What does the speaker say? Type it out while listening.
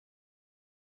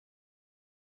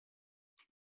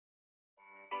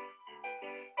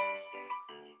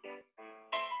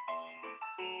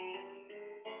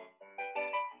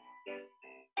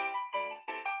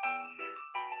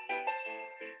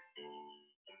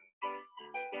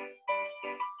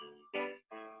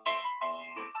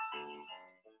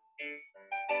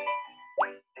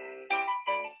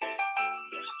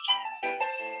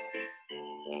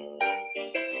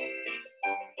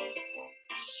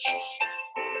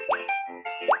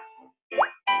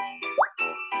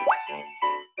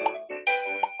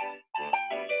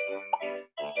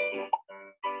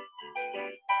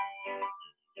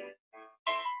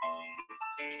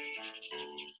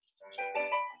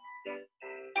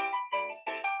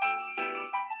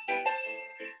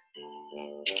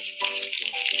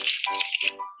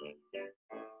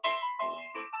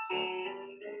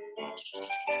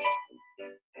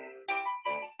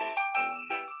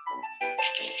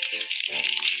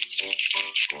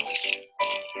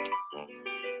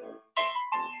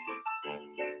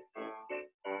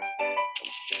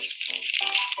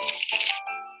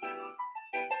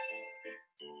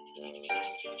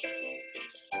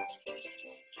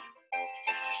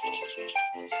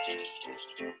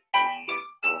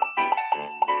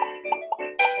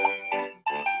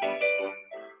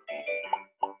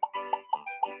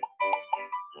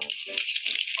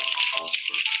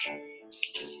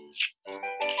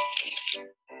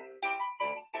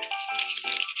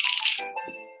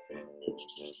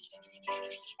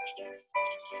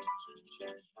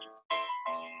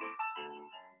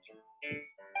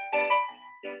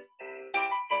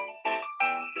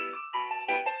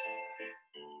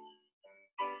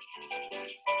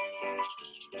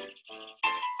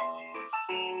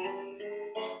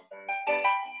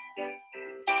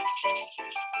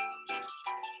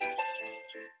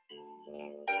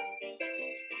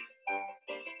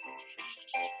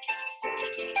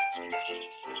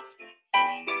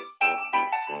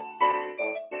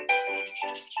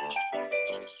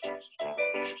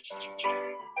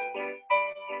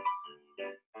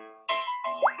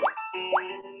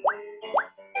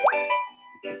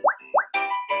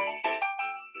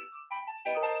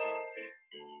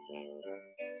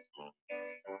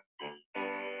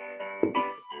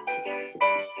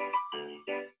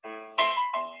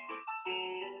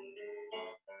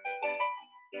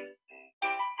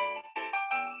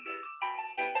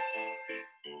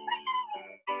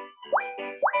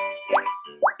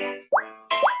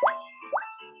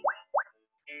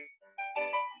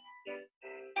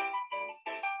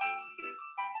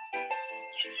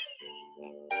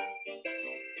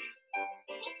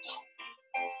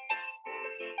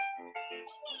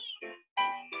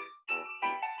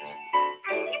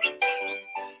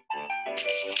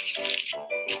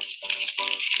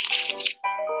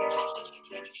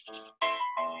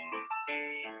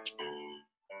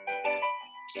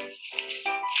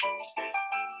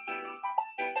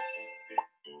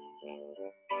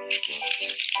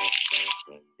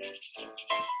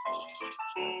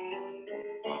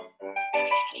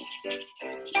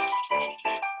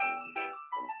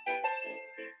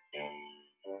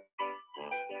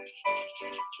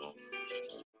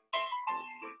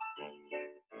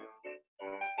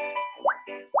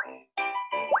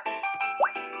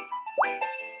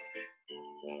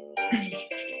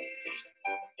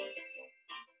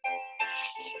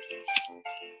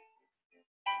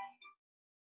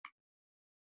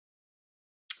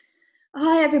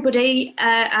Hi everybody,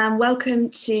 and welcome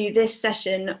to this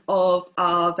session of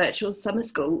our Virtual Summer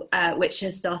School, which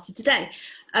has started today.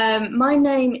 My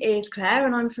name is Claire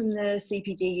and I'm from the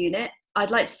CPD unit.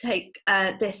 I'd like to take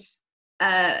this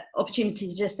opportunity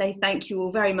to just say thank you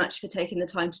all very much for taking the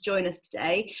time to join us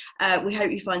today. We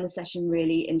hope you find the session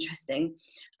really interesting.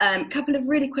 A couple of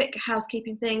really quick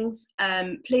housekeeping things.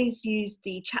 Please use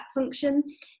the chat function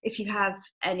if you have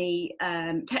any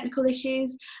technical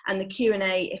issues, and the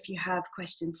Q&A if you have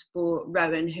questions for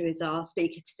Rowan, who is our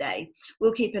speaker today.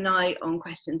 We'll keep an eye on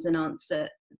questions and answer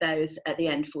those at the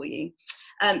end for you.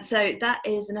 So that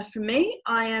is enough from me.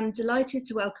 I am delighted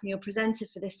to welcome your presenter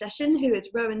for this session, who is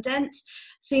Rowan Dent,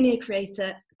 Senior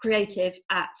Creative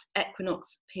at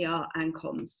Equinox PR and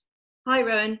Comms. Hi,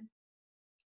 Rowan.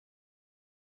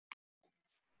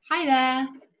 Hi there.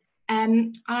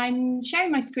 I'm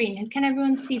sharing my screen. Can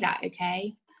everyone see that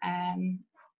okay? I'm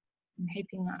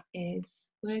hoping that is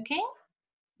working.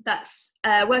 That's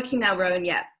working now, Rowan,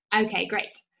 yeah. Okay,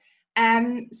 great.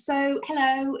 So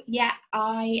hello, yeah,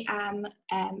 I am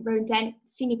Rowan Dent,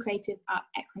 Senior Creative at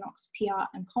Equinox PR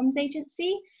and Comms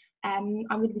Agency. I'm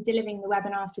going to be delivering the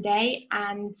webinar today,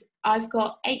 and I've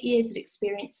got 8 years of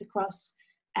experience across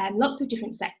lots of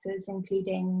different sectors,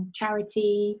 including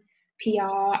charity,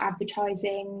 PR,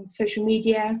 advertising, social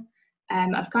media.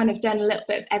 I've kind of done a little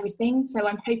bit of everything, so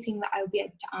I'm hoping that I will be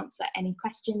able to answer any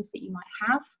questions that you might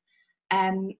have.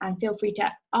 And feel free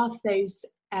to ask those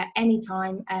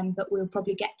anytime, but we'll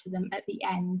probably get to them at the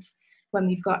end when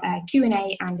we've got a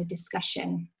Q&A and a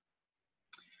discussion.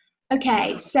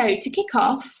 Okay, so to kick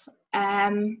off, I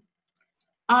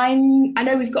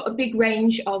know we've got a big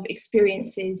range of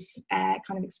experiences,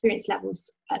 kind of experience levels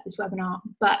at this webinar,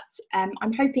 but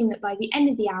I'm hoping that by the end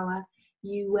of the hour,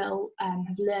 you will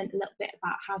have learned a little bit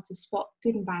about how to spot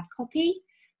good and bad copy.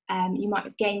 You might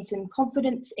have gained some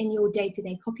confidence in your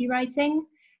day-to-day copywriting,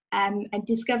 and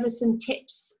discover some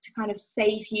tips to kind of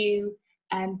save you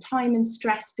time and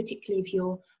stress, particularly if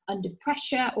you're under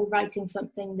pressure or writing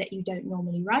something that you don't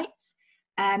normally write.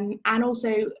 And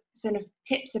also sort of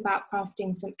tips about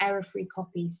crafting some error-free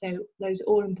copy. So those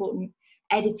all important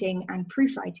editing and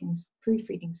proofreading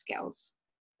skills.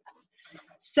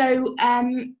 So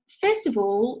first of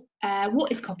all,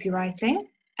 what is copywriting?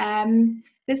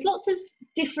 There's lots of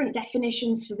different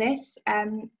definitions for this,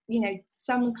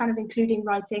 some kind of including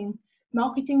writing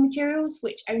marketing materials,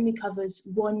 which only covers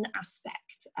one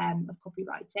aspect of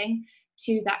copywriting,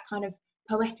 to that kind of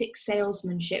poetic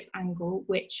salesmanship angle,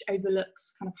 which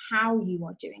overlooks kind of how you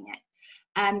are doing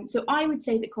it. So I would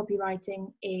say that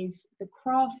copywriting is the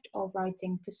craft of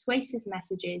writing persuasive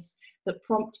messages that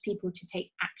prompt people to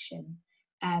take action.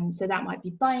 So that might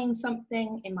be buying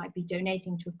something, it might be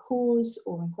donating to a cause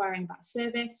or inquiring about a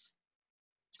service.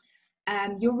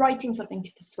 You're writing something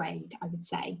to persuade, I would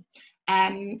say.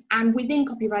 And within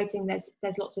copywriting,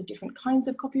 there's lots of different kinds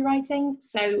of copywriting.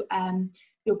 So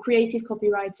your creative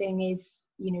copywriting is,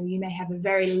 you may have a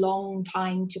very long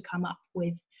time to come up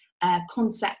with a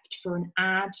concept for an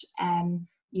ad,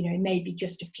 maybe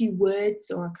just a few words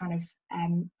or a kind of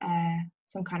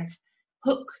some kind of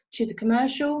hook to the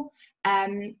commercial.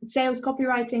 Sales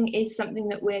copywriting is something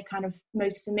that we're kind of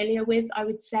most familiar with, I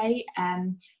would say,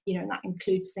 and that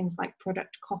includes things like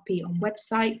product copy on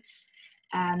websites,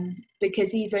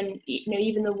 because even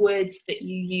the words that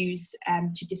you use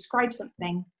to describe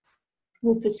something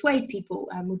will persuade people,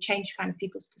 will change kind of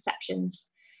people's perceptions,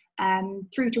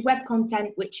 through to web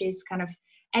content, which is kind of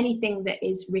anything that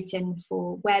is written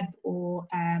for web or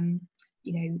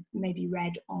maybe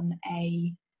read on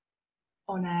a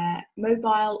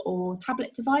mobile or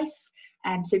tablet device.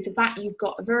 So for that, you've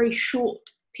got a very short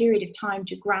period of time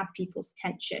to grab people's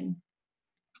attention.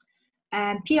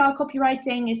 PR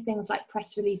copywriting is things like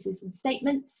press releases and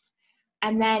statements.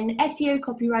 And then SEO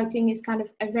copywriting is kind of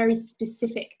a very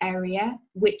specific area,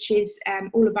 which is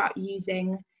all about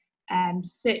using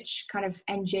search kind of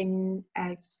engine,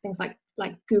 things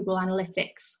like Google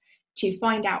Analytics, to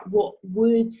find out what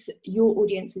words your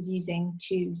audience is using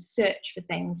to search for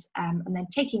things, and then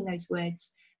taking those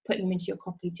words, putting them into your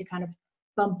copy to kind of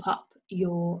bump up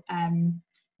your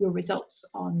results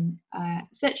on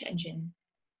search engine.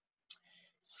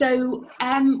 So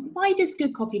why does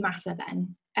good copy matter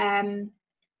then?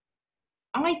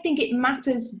 I think it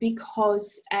matters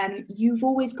because you've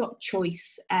always got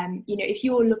choice. If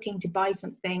you're looking to buy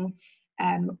something,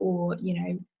 or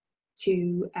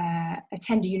to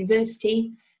attend a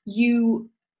university, you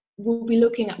will be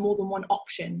looking at more than one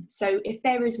option. So if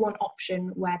there is one option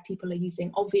where people are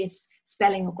using obvious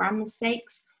spelling or grammar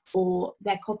mistakes, or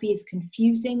their copy is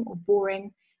confusing or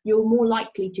boring, you're more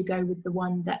likely to go with the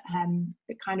one that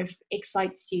kind of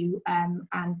excites you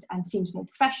and seems more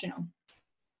professional.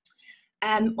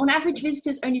 On average,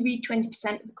 visitors only read 20%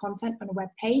 of the content on a web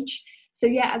page. So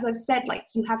yeah, as I've said,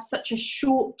 you have such a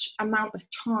short amount of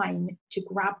time to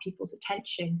grab people's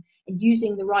attention, and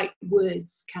using the right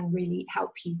words can really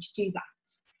help you to do that.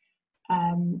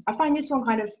 I find this one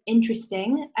kind of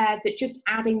interesting, that just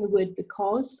adding the word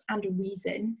because and a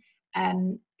reason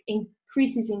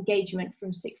increases engagement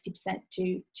from 60%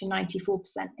 to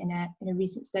 94% in a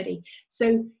recent study.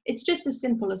 So it's just as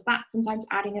simple as that. Sometimes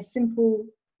adding a simple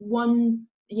one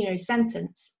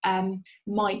sentence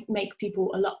might make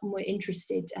people a lot more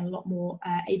interested and a lot more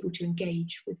able to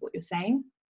engage with what you're saying.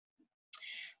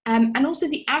 And also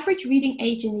the average reading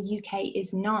age in the UK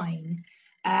is 9,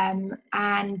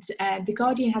 and The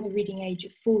Guardian has a reading age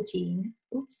of 14.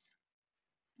 Oops,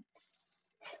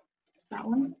 it's that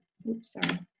one. Oops,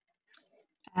 sorry.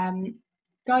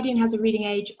 Guardian has a reading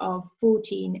age of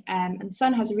 14, and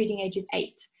Sun has a reading age of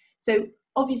 8. So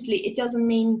obviously it doesn't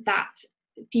mean that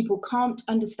people can't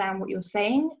understand what you're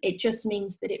saying. It just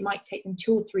means that it might take them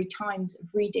 2 or 3 times of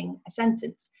reading a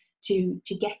sentence to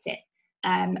get it,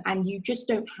 and you just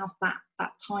don't have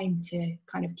that time to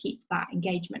kind of keep that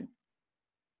engagement.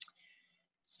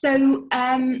 So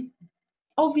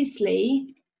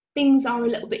obviously things are a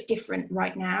little bit different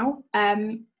right now.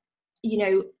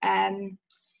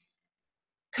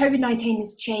 COVID-19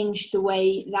 has changed the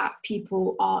way that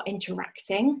people are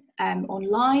interacting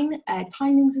online.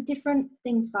 Timings are different.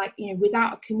 Things like,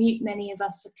 without a commute, many of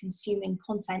us are consuming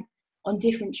content on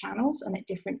different channels and at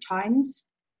different times.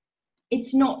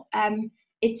 It's not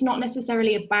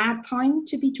necessarily a bad time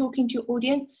to be talking to your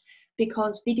audience,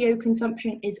 because video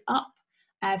consumption is up.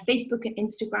 Facebook and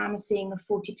Instagram are seeing a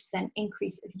 40%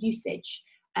 increase of usage.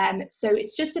 So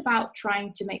it's just about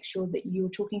trying to make sure that you're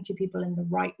talking to people in the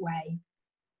right way.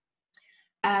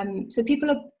 So people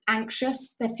are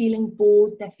anxious, they're feeling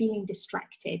bored, they're feeling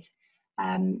distracted.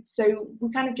 So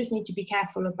we kind of just need to be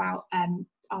careful about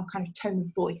our kind of tone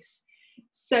of voice.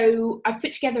 So I've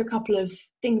put together a couple of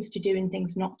things to do and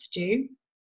things not to do.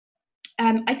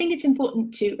 I think it's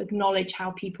important to acknowledge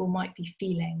how people might be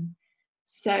feeling.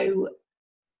 So,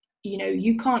 you know,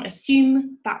 you can't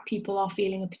assume that people are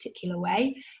feeling a particular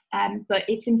way, but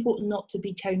it's important not to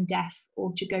be tone deaf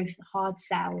or to go for the hard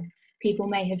sell. People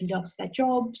may have lost their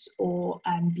jobs or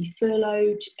be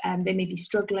furloughed. They may be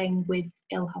struggling with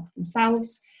ill health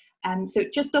themselves. So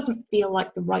it just doesn't feel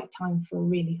like the right time for a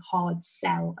really hard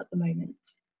sell at the moment.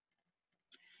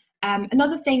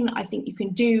 Another thing that I think you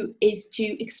can do is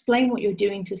to explain what you're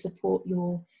doing to support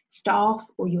your staff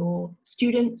or your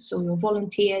students or your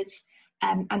volunteers,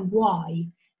 and why.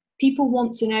 People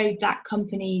want to know that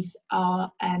companies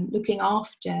are looking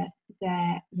after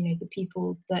their, you know, the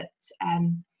people that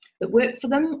that work for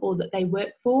them or that they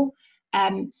work for.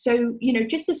 So, you know,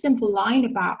 just a simple line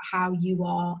about how you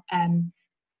are,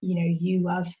 you know, you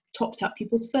have topped up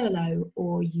people's furlough,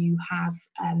 or you have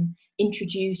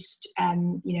introduced,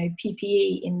 you know,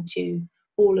 PPE into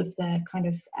all of the kind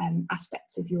of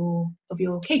aspects of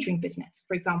your catering business,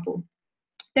 for example.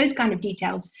 Those kind of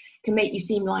details can make you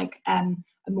seem like a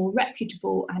more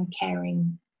reputable and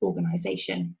caring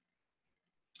organisation.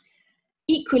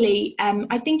 Equally,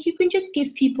 I think you can just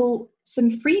give people some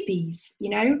freebies.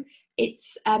 You know,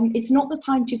 it's not the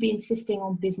time to be insisting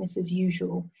on business as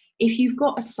usual. If you've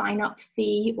got a sign-up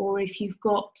fee, or if you've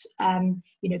got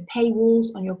you know, paywalls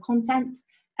on your content,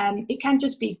 it can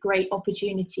just be a great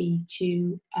opportunity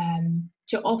to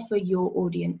offer your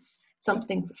audience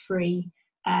something for free,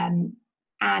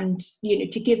 and, you know,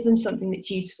 to give them something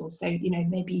that's useful. So, you know,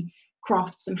 maybe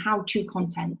craft some how-to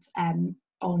content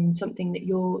on something that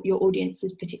your audience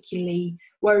is particularly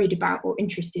worried about or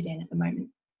interested in at the moment.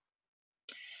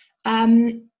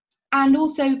 And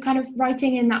also kind of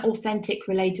writing in that authentic,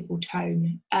 relatable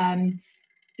tone.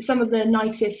 Some of the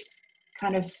nicest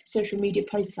kind of social media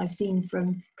posts I've seen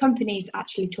from companies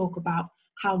actually talk about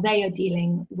how they are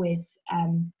dealing with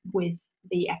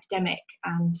the epidemic,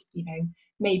 and, you know,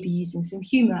 maybe using some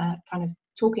humor, kind of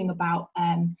talking about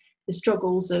the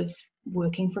struggles of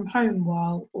working from home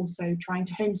while also trying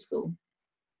to homeschool.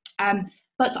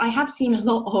 But I have seen a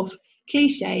lot of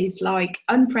cliches like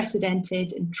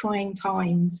unprecedented and trying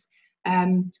times,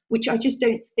 which I just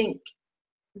don't think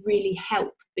really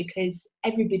help, because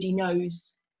everybody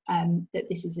knows that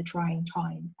this is a trying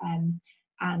time,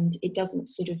 and it doesn't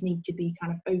sort of need to be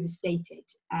kind of overstated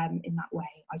in that way,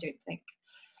 I don't think.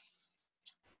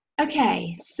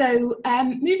 Okay, so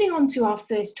moving on to our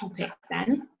first topic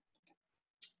then.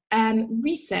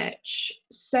 Research.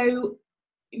 So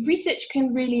research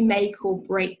can really make or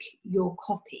break your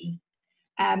copy.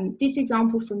 This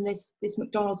example from this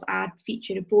McDonald's ad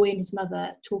featured a boy and his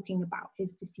mother talking about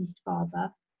his deceased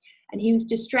father, and he was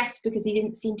distressed because he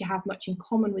didn't seem to have much in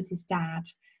common with his dad.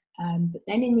 But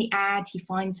then in the ad, he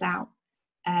finds out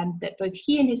that both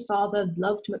he and his father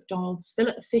loved McDonald's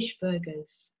fillet-o-fish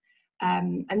burgers.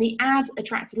 And the ad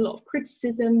attracted a lot of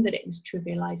criticism, that it was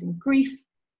trivializing grief,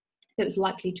 that was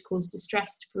likely to cause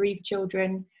distress to bereaved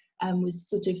children, was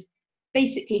sort of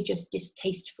basically just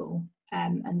distasteful.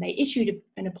 And they issued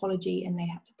an apology, and they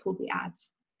had to pull the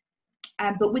ads.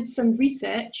 But with some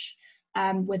research,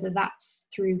 whether that's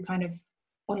through kind of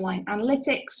online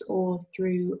analytics or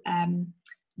through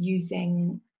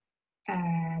using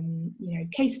you know,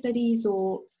 case studies,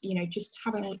 or, you know, just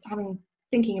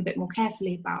thinking a bit more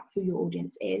carefully about who your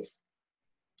audience is,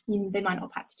 they might not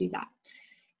have had to do that.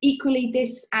 Equally,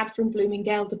 this ad from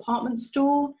Bloomingdale department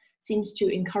store seems to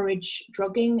encourage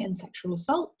drugging and sexual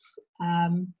assault.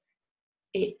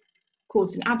 It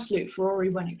caused an absolute furore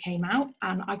when it came out,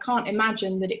 and I can't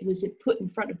imagine that it was put in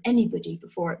front of anybody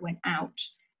before it went out,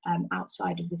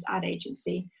 outside of this ad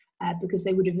agency, because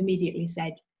they would have immediately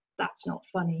said, that's not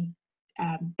funny,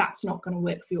 that's not going to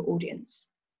work for your audience.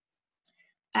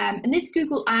 And this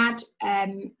Google ad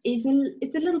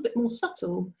it's a little bit more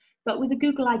subtle, but with a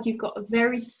Google ad, you've got a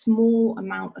very small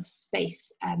amount of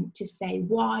space to say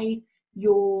why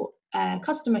your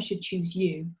customer should choose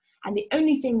you. And the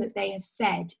only thing that they have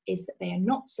said is that they are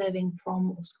not serving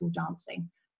prom or school dancing,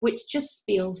 which just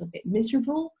feels a bit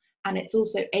miserable. And it's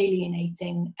also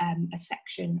alienating a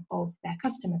section of their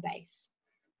customer base.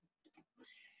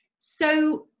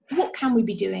 So what can we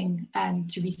be doing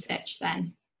to research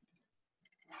then?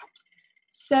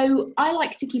 So I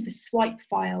like to keep a swipe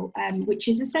file, which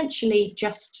is essentially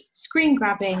just screen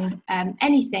grabbing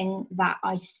anything that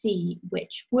I see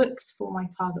which works for my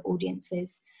target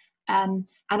audiences, and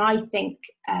I think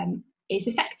is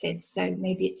effective. So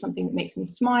maybe it's something that makes me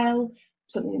smile,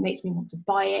 something that makes me want to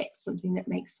buy it, something that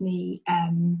makes me,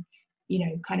 you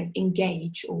know, kind of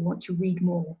engage or want to read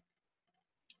more.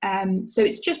 So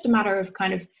it's just a matter of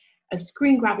kind of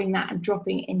screen grabbing that and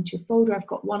dropping it into a folder. I've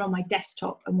got one on my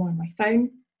desktop and one on my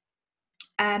phone.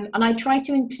 And I try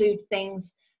to include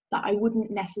things that I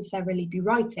wouldn't necessarily be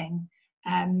writing,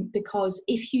 because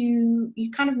if you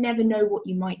kind of never know what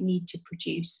you might need to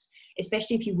produce,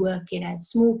 especially if you work in a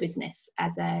small business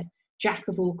as a jack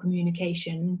of all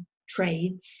communication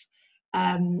trades.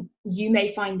 You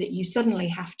may find that you suddenly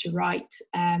have to write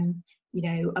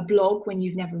a blog when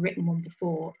you've never written one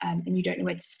before, and you don't know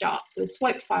where to start. So a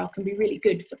swipe file can be really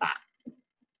good for that.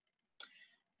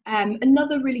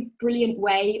 Another really brilliant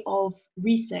way of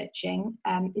researching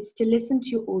is to listen to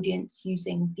your audience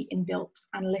using the inbuilt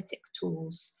analytic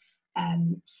tools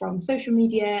from social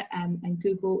media and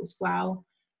Google as well.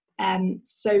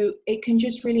 So it can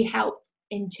just really help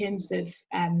in terms of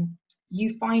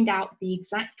you find out the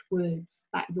exact words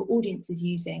that your audience is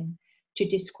using to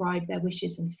describe their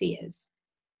wishes and fears.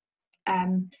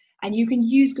 And you can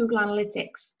use Google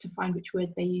Analytics to find which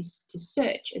word they use to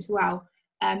search as well.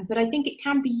 But I think it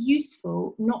can be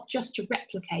useful not just to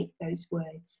replicate those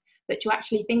words, but to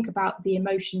actually think about the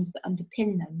emotions that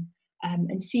underpin them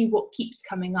and see what keeps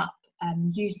coming up.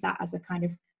 Use that as a kind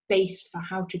of base for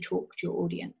how to talk to your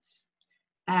audience.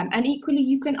 And equally,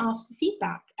 you can ask for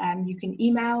feedback. You can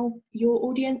email your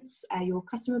audience, your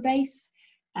customer base,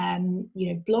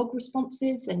 blog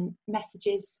responses and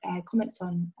messages, comments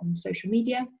on social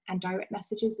media and direct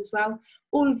messages as well.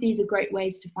 All of these are great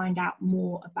ways to find out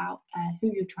more about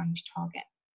who you're trying to target.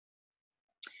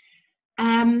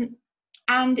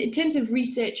 And in terms of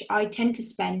research, I tend to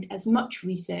spend as much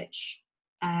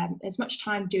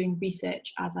time doing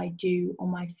research as I do on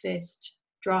my first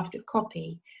draft of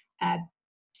copy,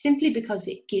 simply because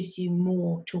it gives you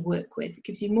more to work with. It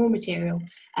gives you more material,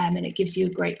 and it gives you a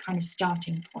great kind of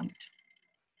starting point.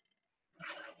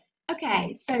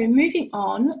 Okay, so moving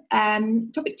on,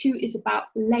 topic 2 is about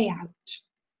layout.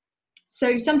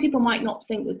 So some people might not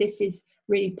think that this is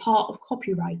really part of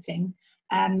copywriting,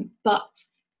 but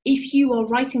if you are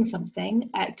writing something,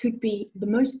 it could be the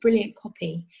most brilliant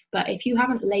copy, but if you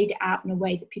haven't laid it out in a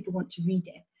way that people want to read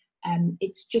it,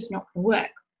 it's just not going to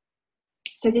work.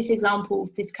 So this example,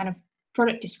 this kind of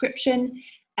product description,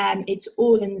 it's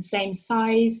all in the same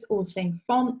size, all same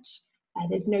font.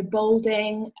 There's no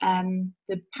bolding.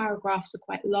 The paragraphs are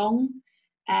quite long,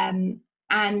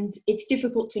 and it's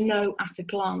difficult to know at a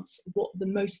glance what the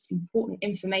most important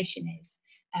information is,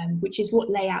 which is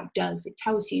what layout does. It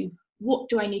tells you, what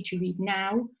do I need to read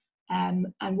now,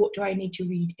 and what do I need to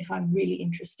read if I'm really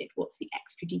interested? What's the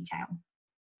extra detail?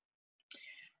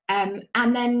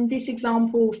 And then this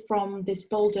example from this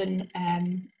Bolden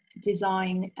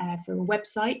design for a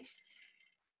website,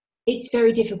 it's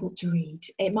very difficult to read.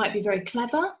 It might be very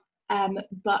clever,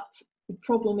 but the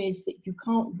problem is that you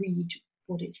can't read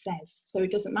what it says, so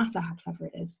it doesn't matter how clever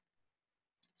it is.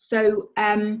 So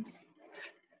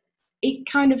it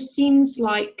kind of seems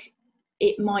like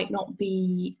it might not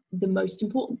be the most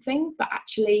important thing, but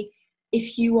actually,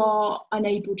 if you are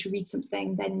unable to read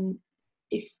something, then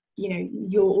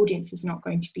your audience is not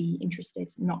going to be interested,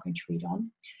 not going to read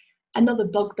on. Another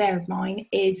bugbear of mine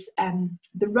is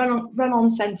the run-on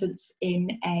sentence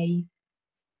in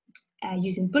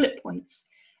using bullet points.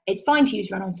 It's fine to use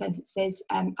run-on sentences.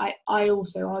 I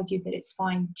also argue that it's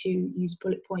fine to use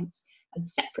bullet points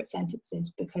as separate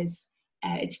sentences because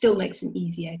it still makes them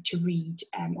easier to read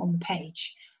on the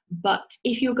page. But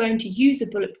if you're going to use a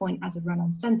bullet point as a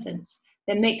run-on sentence,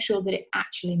 then make sure that it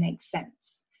actually makes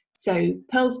sense. So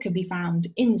pearls can be found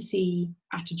in the sea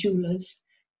at a jeweller's,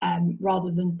 rather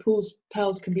than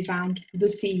pearls can be found the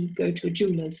sea, go to a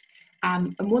jeweller's.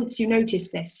 And once you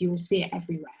notice this, you'll see it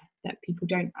everywhere, that people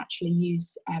don't actually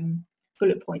use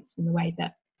bullet points in the way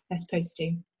that they're supposed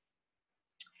to.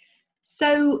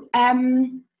 So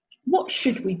what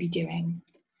should we be doing?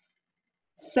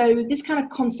 So this kind of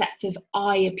concept of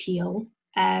eye appeal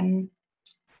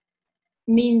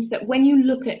means that when you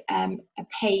look at a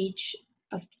page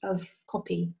of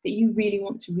copy, that you really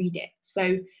want to read it.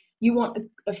 So you want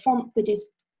a font that is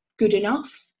good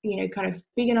enough, kind of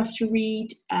big enough to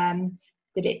read, that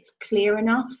it's clear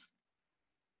enough.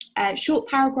 Short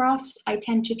paragraphs, I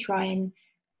tend to try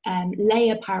and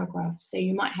layer paragraphs. So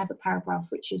you might have a paragraph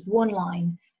which is one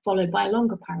line followed by a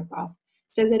longer paragraph,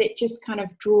 so that it just kind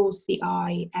of draws the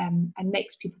eye and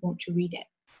makes people want to read it.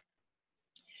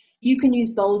 You can use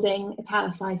bolding,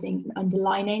 italicizing, and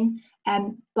underlining,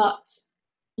 but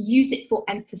use it for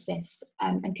emphasis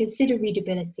and consider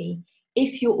readability.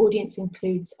 If your audience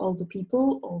includes older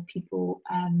people or people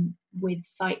with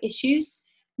sight issues,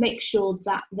 make sure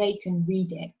that they can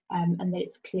read it and that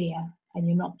it's clear and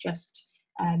you're not just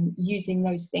using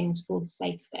those things for the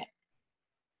sake of it.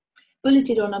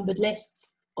 Bulleted or numbered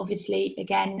lists, obviously,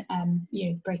 again,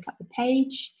 break up the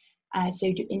page.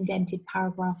 So do indented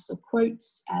paragraphs or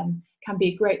quotes, can be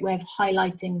a great way of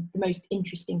highlighting the most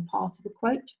interesting part of a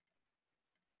quote.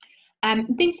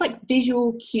 Things like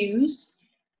visual cues,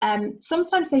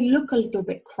 sometimes they look a little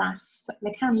bit crass,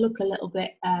 they can look a little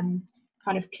bit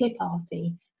kind of clip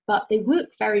arty, but they work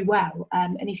very well.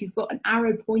 And if you've got an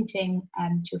arrow pointing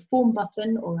to a form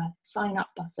button or a sign up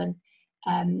button,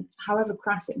 however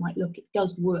crass it might look, it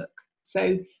does work.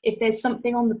 So if there's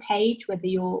something on the page, whether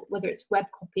it's web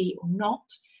copy or not,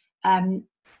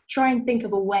 try and think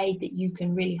of a way that you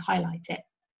can really highlight it.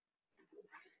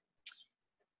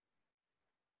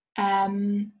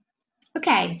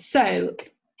 Okay, so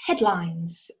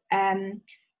headlines.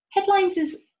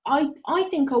 Headlines I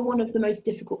think are one of the most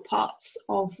difficult parts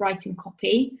of writing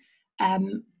copy,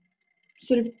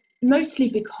 sort of mostly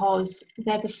because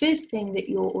they're the first thing that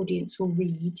your audience will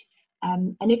read,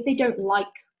 and if they don't like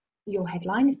your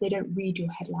headline, if they don't read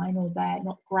your headline or they're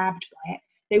not grabbed by it,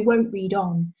 they won't read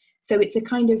on. So it's a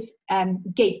kind of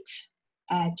gate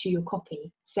to your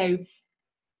copy. So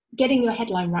getting your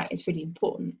headline right is really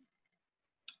important.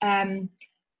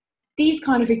 These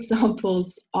kind of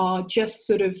examples are just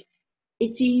sort of,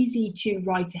 it's easy to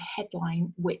write a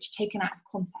headline which, taken out of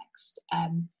context,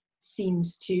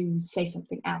 seems to say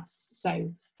something else.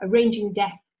 So arranging the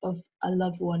death of a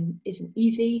loved one isn't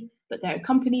easy, but there are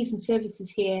companies and services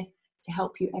here to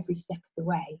help you every step of the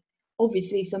way.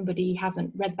 Obviously, somebody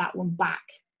hasn't read that one back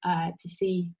to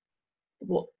see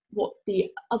what the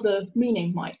other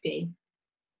meaning might be.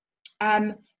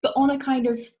 But on a kind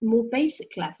of more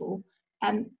basic level,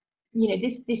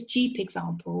 this Jeep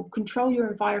example, control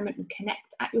your environment and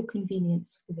connect at your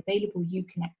convenience with available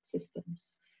Uconnect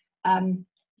systems.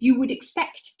 You would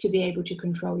expect to be able to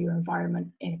control your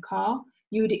environment in a car.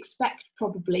 You would expect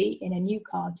probably in a new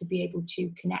car to be able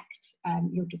to connect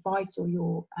your device or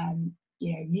your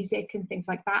music and things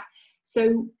like that.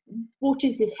 So what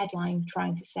is this headline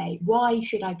trying to say? Why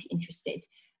should I be interested?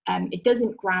 It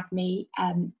doesn't grab me,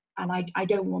 and I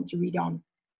don't want to read on.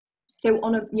 So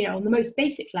on the most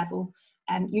basic level,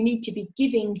 you need to be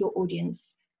giving your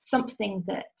audience something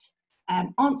that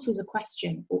answers a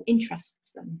question or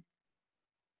interests them.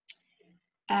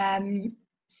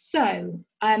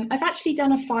 I've actually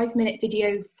done a 5-minute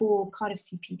video for Cardiff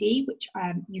CPD, which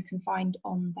you can find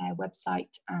on their website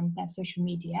and their social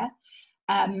media.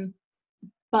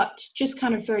 But just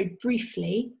kind of very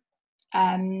briefly,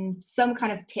 some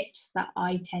kind of tips that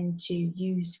I tend to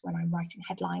use when I'm writing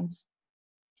headlines.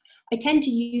 I tend to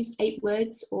use 8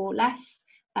 words or less.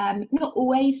 Not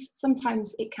always.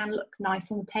 Sometimes it can look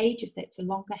nice on the page if it's a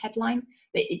longer headline,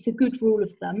 but it's a good rule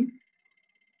of thumb.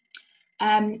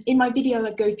 In my video,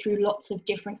 I go through lots of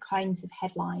different kinds of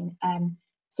headline.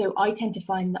 So I tend to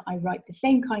find that I write the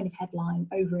same kind of headline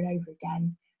over and over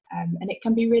again. And it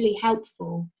can be really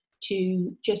helpful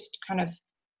to just kind of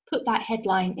put that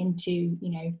headline into,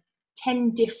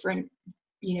 10 different,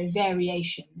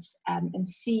 variations, and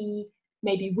see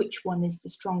maybe which one is the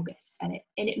strongest. And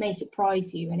it may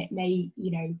surprise you, and it may,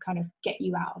 kind of get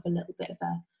you out of a little bit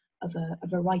of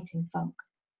a writing funk.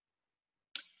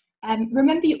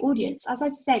 Remember your audience. As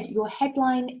I've said, your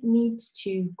headline needs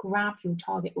to grab your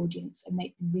target audience and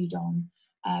make them read on.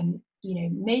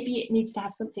 Maybe it needs to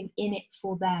have something in it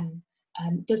for them.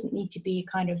 It doesn't need to be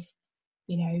a kind of,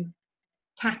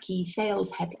 tacky sales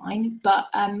headline, but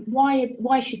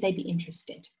why should they be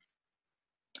interested?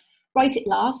 Write it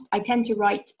last. I tend to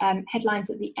write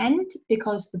headlines at the end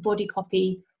because the body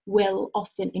copy will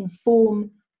often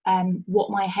inform what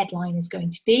my headline is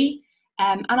going to be.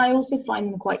 And I also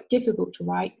find them quite difficult to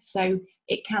write, so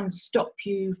it can stop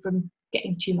you from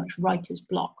getting too much writer's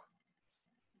block.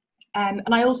 And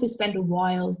I also spend a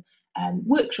while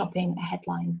workshopping a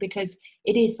headline because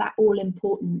it is that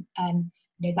all-important,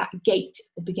 that gate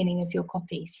at the beginning of your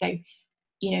copy. So,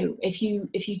 if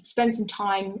you spend some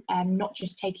time not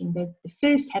just taking the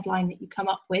first headline that you come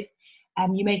up with,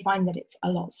 you may find that it's a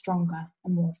lot stronger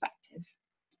and more effective.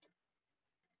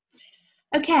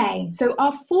 Okay, so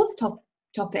our fourth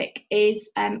topic is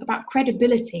about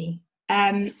credibility.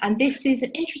 And this is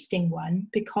an interesting one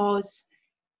because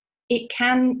it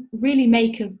can really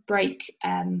make or break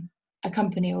a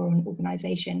company or an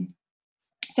organization.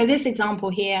 So this example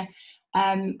here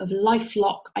of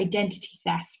LifeLock identity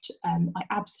theft, I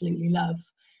absolutely love.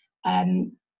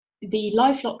 The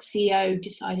LifeLock CEO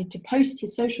decided to post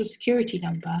his social security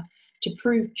number to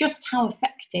prove just how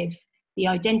effective the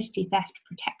identity theft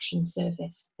protection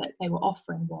service that they were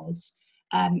offering was.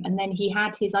 And then he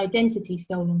had his identity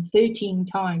stolen 13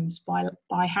 times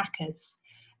by hackers.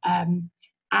 And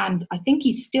I think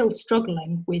he's still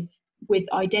struggling with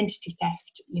with identity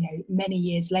theft, many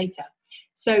years later.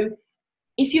 So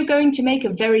if you're going to make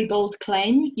a very bold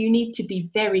claim, you need to be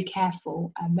very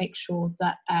careful and make sure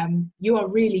that you are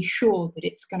really sure that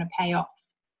it's going to pay off.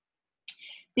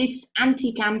 This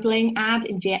anti-gambling ad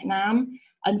in Vietnam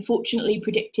unfortunately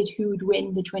predicted who would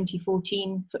win the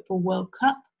 2014 Football World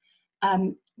Cup.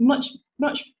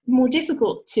 Much more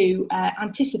difficult to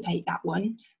anticipate that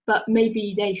one, but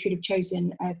maybe they should have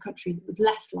chosen a country that was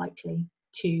less likely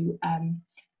to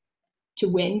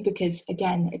win, because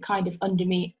again, it kind of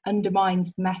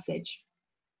undermines the message.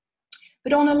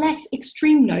 But on a less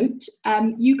extreme note,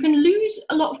 you can lose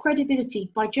a lot of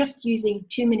credibility by just using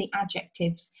too many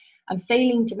adjectives and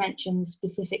failing to mention the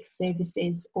specific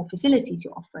services or facilities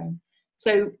you're offering.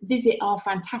 So visit our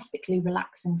fantastically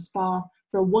relaxing spa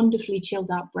for a wonderfully chilled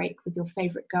out break with your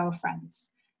favorite girlfriends.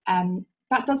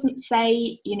 That doesn't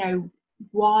say,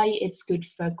 why it's good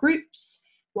for groups.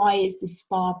 Why is the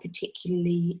spa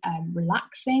particularly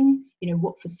relaxing?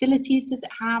 What facilities does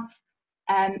it have?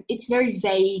 It's very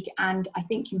vague, and I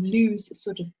think you lose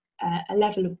sort of a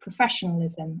level of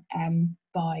professionalism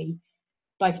by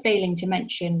failing to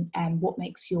mention what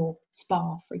makes your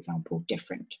spa, for example,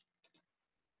 different.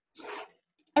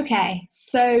 Okay,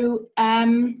 so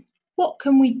what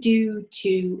can we do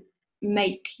to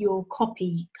make your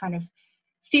copy kind of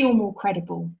feel more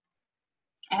credible?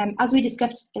 As we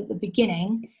discussed at the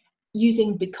beginning,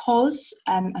 using because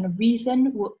and a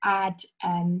reason will add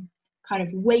kind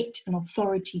of weight and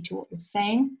authority to what you're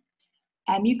saying.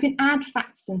 You can add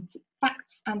facts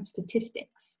and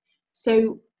statistics.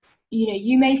 So,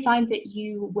 you may find that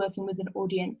you're working with an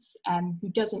audience who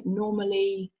doesn't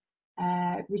normally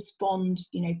respond,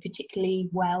 particularly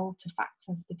well to facts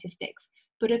and statistics,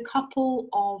 but a couple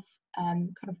of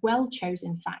kind of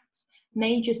well-chosen facts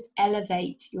may just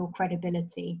elevate your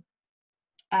credibility,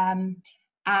 and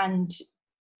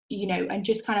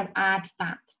just kind of add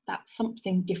that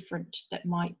something different that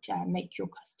might make your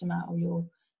customer or your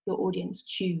audience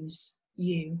choose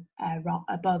you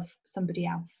above somebody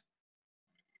else.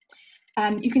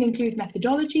 You can include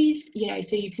methodologies,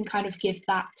 so you can kind of give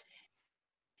that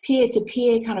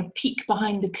peer-to-peer kind of peek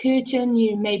behind the curtain.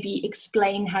 Maybe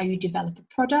explain how you develop a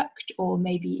product, or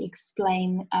maybe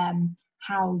explain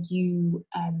how you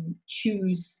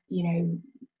choose,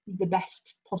 the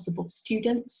best possible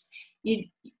students. It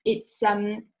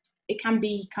can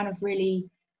be kind of really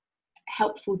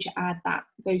helpful to add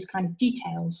those kind of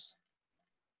details.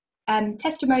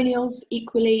 Testimonials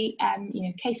equally,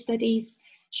 case studies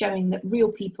showing that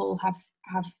real people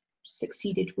have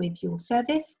succeeded with your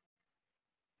service.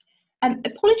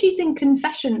 Apologies and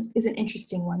confessions is an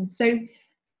interesting one. So,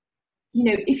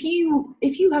 if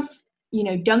you have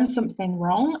done something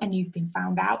wrong and you've been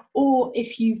found out, or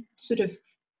if you sort of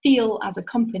feel as a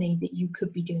company that you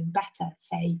could be doing better,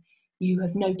 say you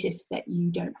have noticed that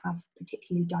you don't have a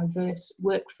particularly diverse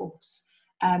workforce,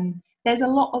 there's a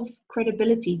lot of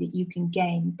credibility that you can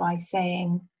gain by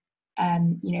saying,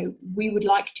 we would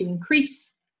like to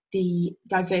increase the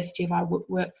diversity of our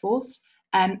workforce,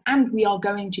 and we are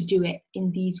going to do it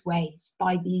in these ways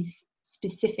by these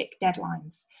specific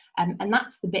deadlines. And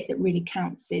that's the bit that really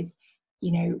counts is,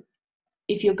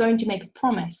 if you're going to make a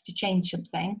promise to change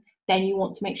something, then you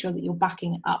want to make sure that you're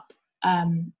backing it up,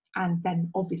 and then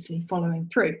obviously following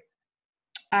through.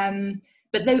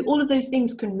 But all of those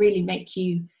things can really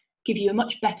give you a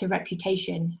much better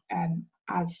reputation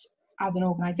as an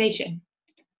organization.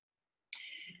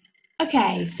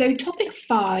 Okay, so topic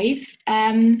 5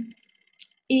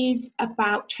 is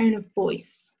about tone of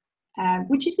voice,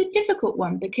 which is a difficult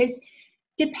one, because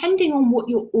depending on what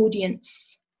your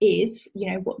audience is,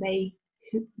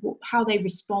 how they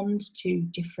respond to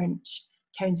different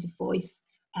tones of voice,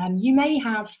 you may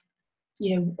have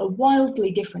a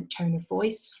wildly different tone of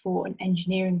voice for an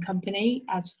engineering company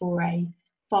as for a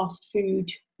fast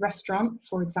food restaurant,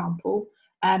 for example,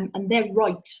 and they're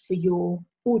right for your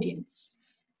audience.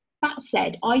 That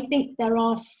said, I think there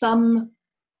are some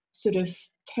sort of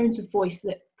tones of voice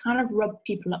that kind of rub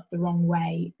people up the wrong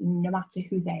way, no matter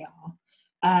who they are.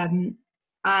 And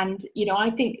I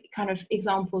think kind of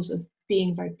examples of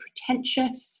being very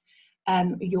pretentious,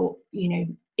 your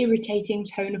irritating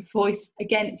tone of voice,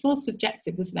 again, it's all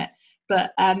subjective, isn't it?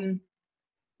 But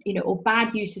or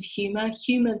bad use of humor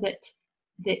that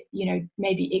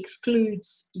maybe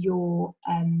excludes your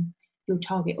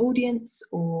target audience,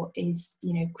 or is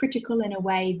critical in a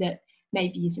way that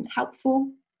maybe isn't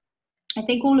helpful. I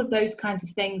think all of those kinds of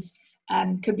things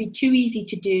can be too easy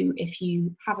to do if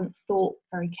you haven't thought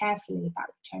very carefully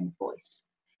about tone of voice.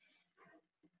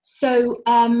 So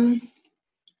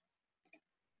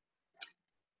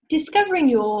discovering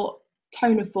your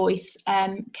tone of voice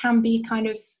can be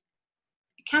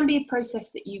a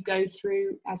process that you go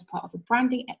through as part of a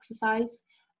branding exercise.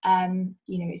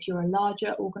 If you're a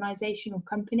larger organization or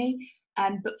company,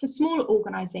 but for smaller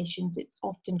organizations, it's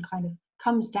often kind of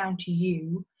comes down to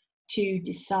you to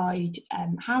decide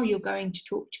how you're going to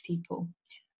talk to people.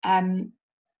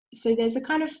 So there's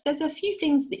a few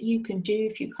things that you can do,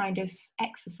 a few kind of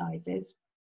exercises.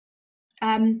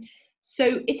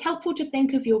 So it's helpful to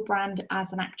think of your brand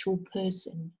as an actual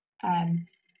person.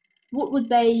 What would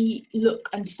they look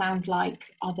and sound like?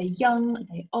 Are they young? Are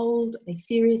they old? Are they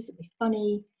serious? Are they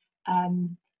funny?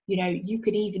 You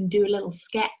could even do a little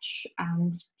sketch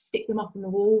and stick them up on the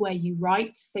wall where you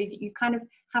write, so that you kind of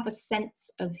have a sense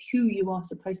of who you are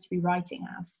supposed to be writing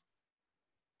as.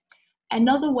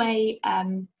 Another way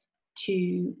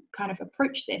to kind of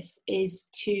approach this is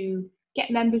to get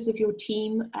members of your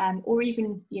team, or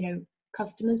even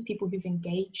customers, people who've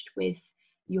engaged with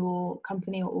your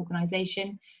company or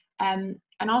organization, and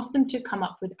ask them to come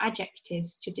up with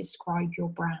adjectives to describe your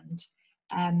brand.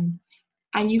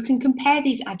 And you can compare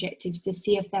these adjectives to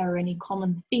see if there are any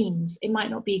common themes. It might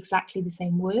not be exactly the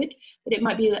same word, but it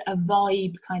might be that a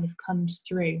vibe kind of comes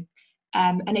through.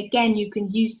 And again, you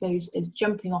can use those as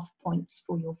jumping off points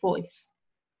for your voice.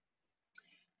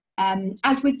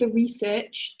 As with the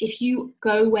research, if you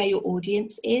go where your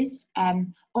audience is,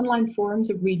 online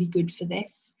forums are really good for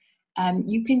this.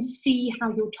 You can see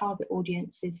how your target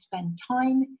audiences spend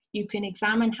time. You can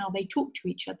examine how they talk to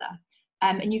each other.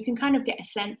 And you can kind of get a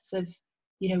sense of,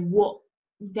 what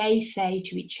they say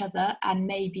to each other, and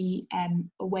maybe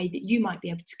a way that you might be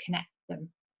able to connect them.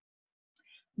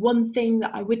 One thing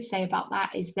that I would say about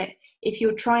that is that if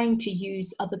you're trying to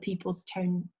use other people's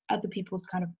kind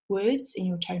of words in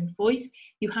your tone of voice,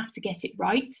 you have to get it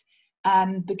right,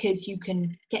 because you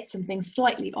can get something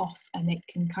slightly off and it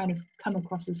can kind of come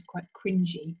across as quite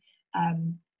cringy.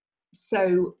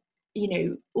 So,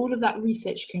 all of that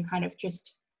research can kind of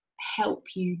just help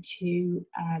you to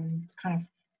kind of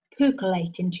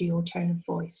percolate into your tone of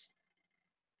voice.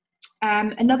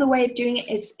 Another way of doing it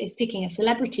is picking a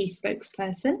celebrity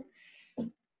spokesperson.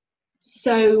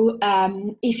 So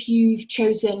if you've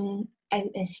chosen an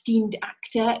esteemed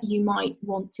actor, you might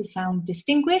want to sound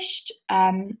distinguished.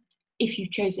 If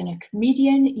you've chosen a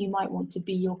comedian, you might want to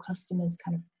be your customer's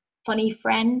kind of funny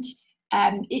friend.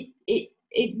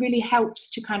 It really helps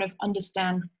to kind of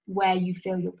understand where you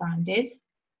feel your brand is.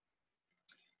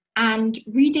 And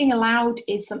reading aloud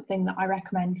is something that I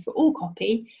recommend for all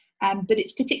copy, but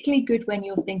it's particularly good when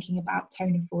you're thinking about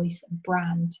tone of voice and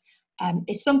brand.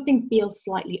 If something feels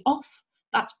slightly off,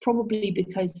 that's probably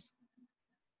because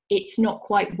it's not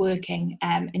quite working,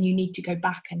 and you need to go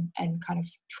back and kind of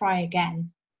try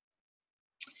again.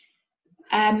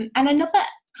 And another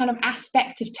kind of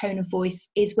aspect of tone of voice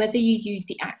is whether you use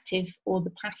the active or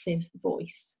the passive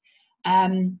voice.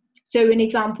 So an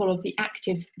example of the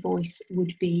active voice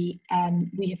would be,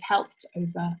 we have helped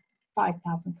over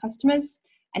 5,000 customers.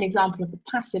 An example of the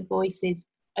passive voice is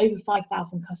over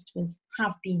 5,000 customers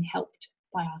have been helped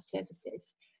by our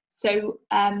services. So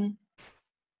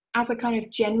as a kind of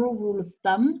general rule of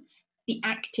thumb, the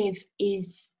active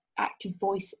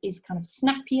voice is kind of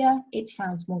snappier, it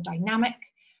sounds more dynamic,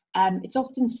 it's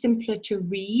often simpler to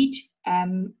read,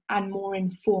 and more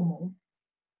informal.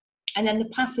 And then the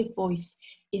passive voice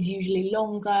is usually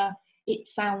longer, it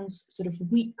sounds sort of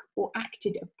weak or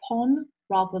acted upon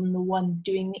rather than the one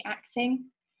doing the acting.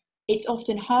 It's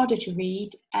often harder to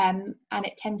read, and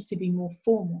it tends to be more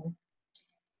formal.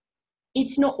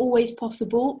 It's not always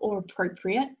possible or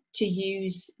appropriate to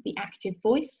use the active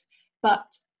voice, but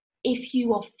if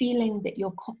you are feeling that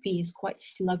your copy is quite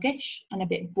sluggish and a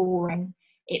bit boring,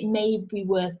 it may be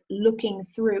worth looking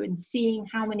through and seeing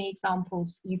how many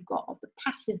examples you've got of the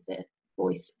passive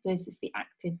voice versus the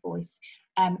active voice,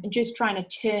 and just trying to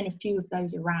turn a few of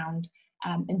those around,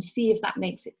 and see if that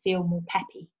makes it feel more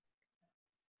peppy.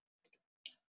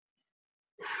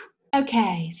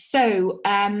 Okay, so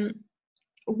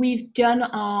we've done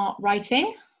our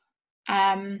writing,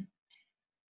 and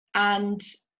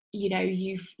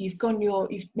you've got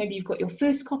your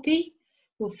first copy,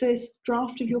 your first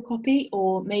draft of your copy,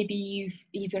 or maybe you've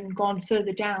even gone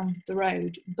further down the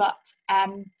road, but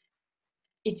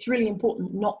it's really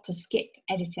important not to skip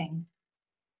editing.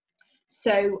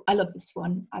 So I love this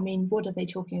one. I mean, what are they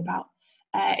talking about?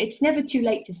 It's never too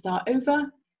late to start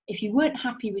over. If you weren't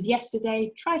happy with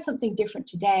yesterday, try something different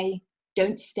today.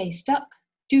 Don't stay stuck,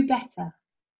 do better.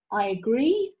 I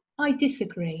agree, I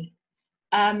disagree.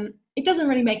 It doesn't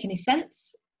really make any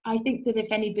sense. I think that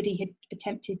if anybody had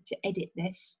attempted to edit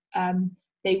this,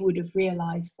 they would have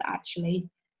realized that actually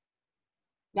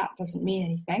that doesn't mean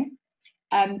anything.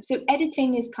 So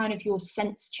editing is kind of your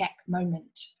sense check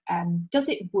moment. Does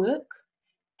it work?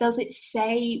 Does it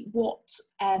say what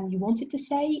you want it to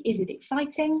say? Is it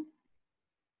exciting?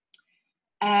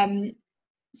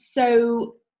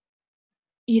 So,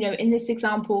 in this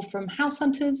example from House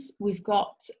Hunters, we've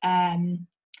got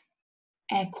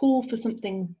a call for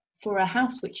something for a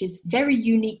house which is very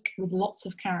unique with lots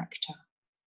of character.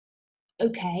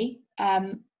 Okay,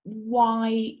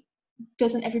 why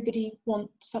doesn't everybody want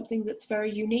something that's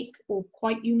very unique or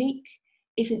quite unique?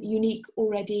 Isn't unique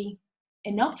already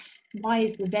enough? Why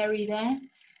is the very there?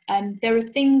 There are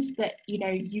things that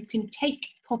you can take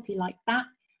copy like that,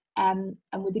 and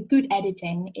with a good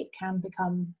editing it can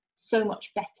become so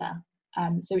much better.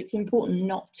 So it's important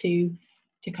not to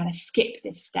kind of skip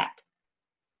this step.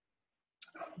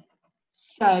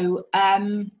 So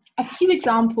a few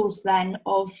examples then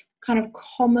of kind of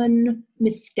common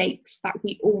mistakes that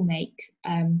we all make.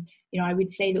 I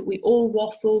would say that we all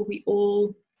waffle, we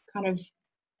all kind of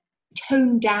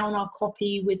tone down our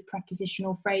copy with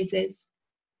prepositional phrases.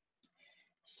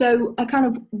 So a kind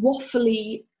of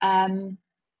waffly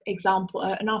example,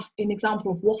 an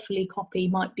example of waffly copy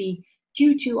might be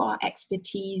due to our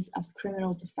expertise as a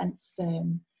criminal defence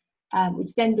firm,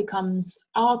 which then becomes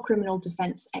our criminal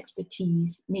defence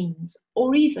expertise means,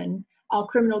 or even our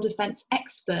criminal defence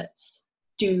experts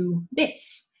do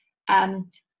this.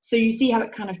 So you see how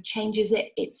it kind of changes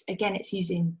it. It's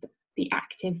using the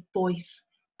active voice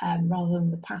rather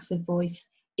than the passive voice.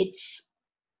 It's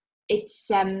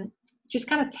just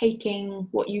kind of taking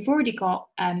what you've already got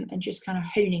and just kind of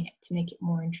honing it to make it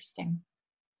more interesting.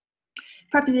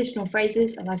 Prepositional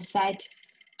phrases, as I've said,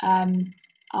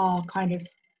 are kind of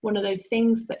one of those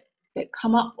things that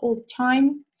come up all the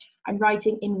time. I'm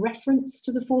writing in reference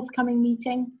to the forthcoming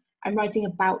meeting. I'm writing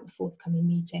about the forthcoming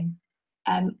meeting.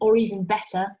 Or even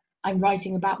better, I'm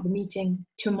writing about the meeting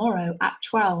tomorrow at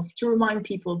 12 to remind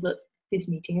people that this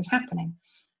meeting is happening.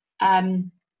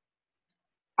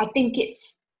 I think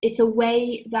it's a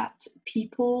way that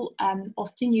people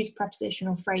often use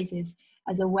prepositional phrases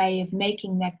as a way of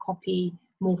making their copy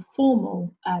more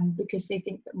formal, because they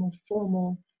think that more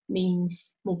formal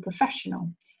means more professional.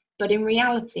 But in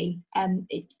reality,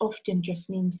 it often just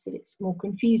means that it's more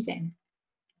confusing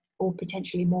or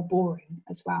potentially more boring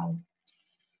as well.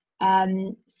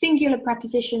 Singular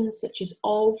prepositions such as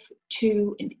of,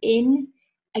 to, and in,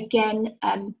 again,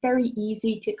 very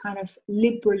easy to kind of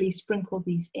liberally sprinkle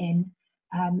these in.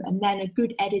 And then a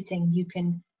good editing, you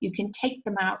can take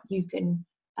them out, you can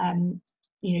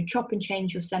chop and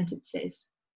change your sentences.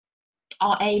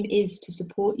 Our aim is to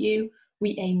support you.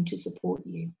 We aim to support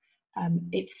you.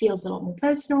 It feels a lot more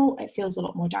personal. It feels a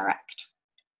lot more direct.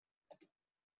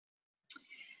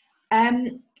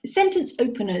 Sentence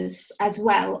openers as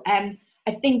well. I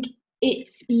think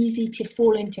it's easy to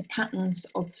fall into patterns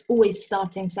of always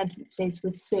starting sentences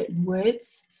with certain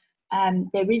words.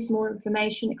 There is more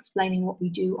information explaining what we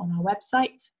do on our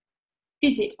website.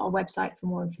 Visit our website for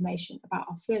more information about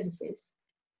our services.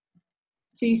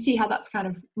 So you see how that's kind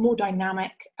of more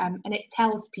dynamic, and it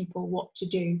tells people what to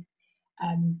do.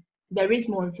 There is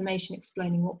more information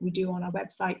explaining what we do on our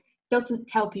website. It doesn't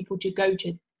tell people to go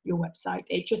to your website.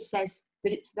 It just says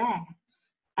that it's there.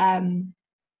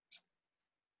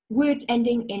 Words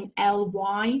ending in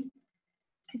ly.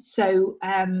 So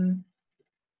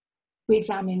we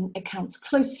examine accounts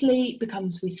closely,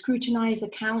 becomes we scrutinize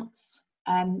accounts,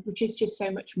 which is just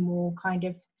so much more kind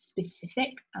of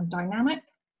specific and dynamic.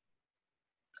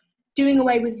 Doing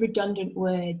away with redundant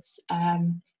words.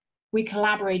 We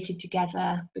collaborated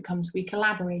together becomes we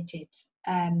collaborated.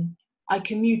 I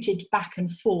commuted back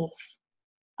and forth.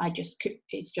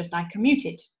 It's just I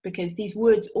commuted, because these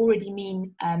words already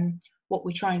mean what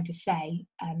we're trying to say,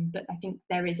 but I think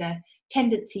there is a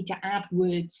tendency to add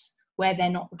words where they're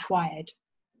not required.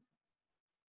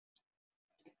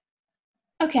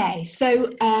 Okay,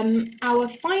 so our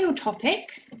final topic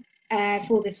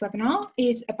for this webinar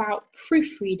is about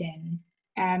proofreading.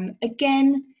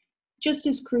 Again, just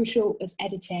as crucial as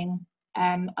editing.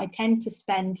 I tend to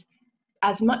spend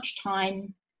as much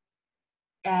time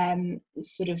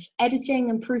sort of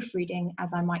editing and proofreading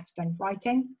as I might spend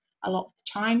writing a lot of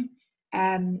the time,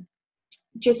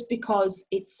 just because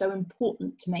it's so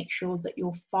important to make sure that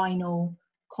your final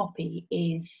copy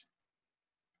is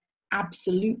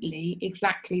absolutely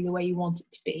exactly the way you want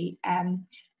it to be, and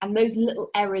those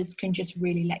little errors can just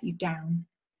really let you down.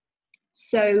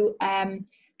 So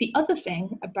the other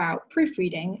thing about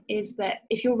proofreading is that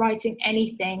if you're writing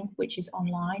anything which is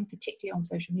online, particularly on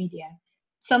social media,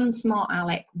 some smart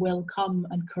aleck will come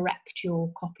and correct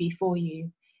your copy for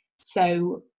you.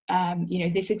 So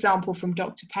this example from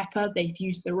Dr. Pepper, they've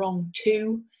used the wrong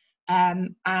to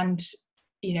and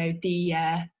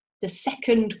the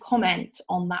second comment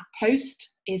on that post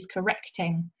is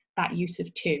correcting that use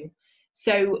of to.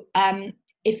 So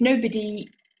if nobody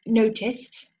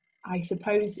noticed, I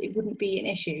suppose it wouldn't be an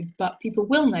issue, but people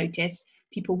will notice,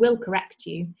 people will correct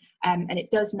you, and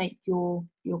it does make your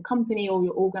company or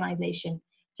your organization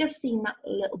just seem that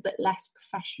little bit less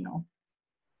professional.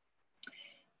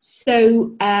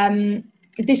 So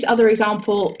this other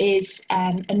example is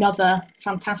another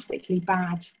fantastically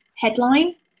bad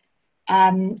headline.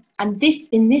 And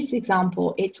in this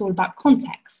example, it's all about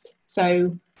context.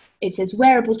 So it says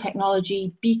wearable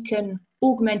technology, beacon,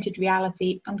 augmented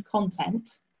reality, and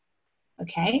content.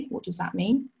 Okay, what does that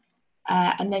mean?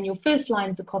 And then your first line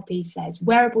of the copy says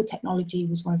wearable technology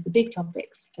was one of the big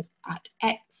topics at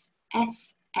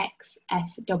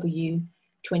SXSW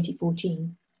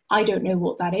 2014. I don't know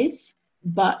what that is,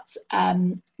 but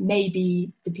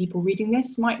maybe the people reading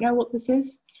this might know what this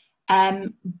is.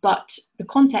 But the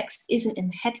context isn't in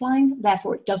the headline,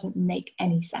 therefore it doesn't make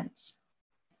any sense.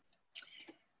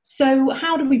 So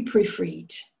how do we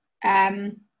proofread?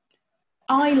 I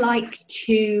like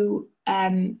to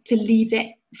leave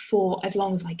it for as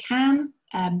long as I can.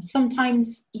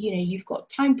 Sometimes, you've got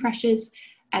time pressures,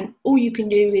 and all you can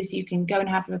do is you can go and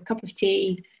have a cup of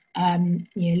tea,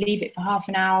 leave it for half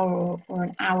an hour or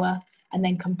an hour, and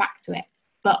then come back to it.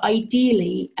 But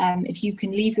ideally, if you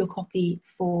can leave your copy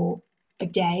for a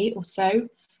day or so,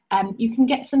 you can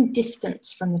get some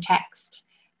distance from the text,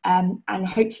 and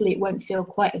hopefully it won't feel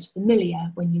quite as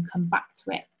familiar when you come back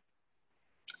to it.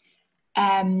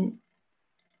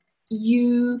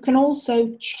 You can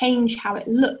also change how it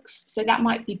looks. So that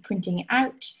might be printing it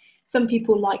out. Some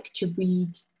people like to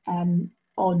read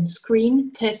on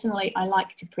screen. Personally, I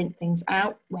like to print things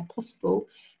out where possible.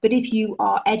 But if you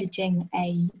are editing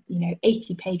a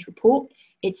 80-page report,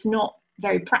 it's not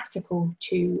very practical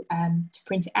to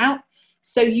print it out.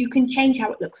 So you can change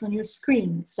how it looks on your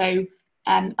screen. So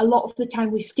a lot of the time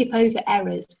we skip over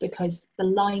errors because the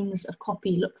lines of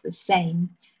copy look the same.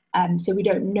 So we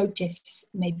don't notice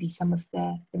maybe some of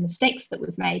the mistakes that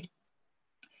we've made.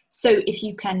 So if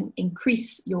you can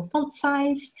increase your font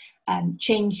size,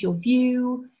 change your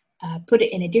view, put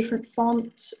it in a different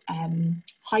font,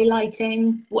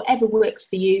 highlighting, whatever works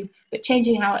for you, but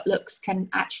changing how it looks can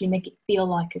actually make it feel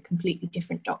like a completely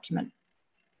different document.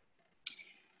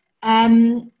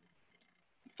 Finding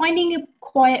a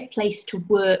quiet place to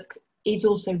work is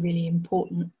also really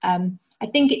important. I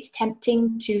think it's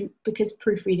tempting because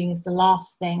proofreading is the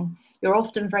last thing, you're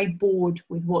often very bored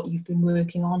with what you've been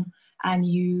working on, and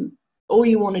all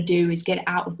you want to do is get it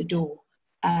out of the door.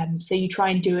 So you try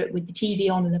and do it with the TV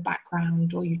on in the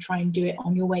background, or you try and do it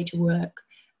on your way to work,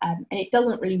 and it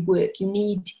doesn't really work. You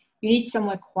need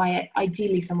somewhere quiet,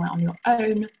 ideally somewhere on your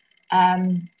own,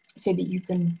 so that you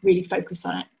can really focus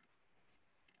on it.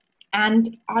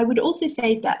 And I would also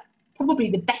say that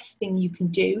probably the best thing you can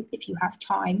do if you have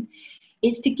time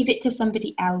is to give it to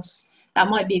somebody else. That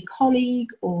might be a colleague,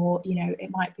 or it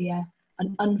might be an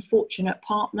unfortunate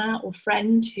partner or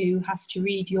friend who has to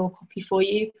read your copy for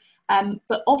you.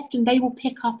 But often they will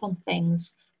pick up on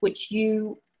things which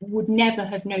you would never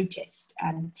have noticed,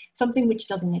 something which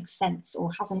doesn't make sense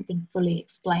or hasn't been fully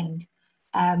explained.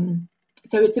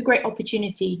 So it's a great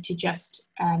opportunity to just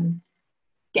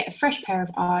get a fresh pair of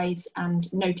eyes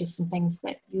and notice some things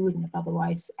that you wouldn't have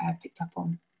otherwise picked up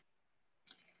on.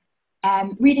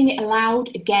 Reading it aloud,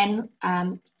 again,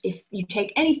 if you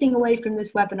take anything away from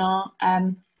this webinar,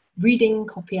 reading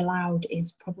copy aloud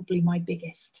is probably my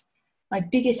biggest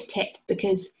tip,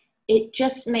 because it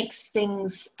just makes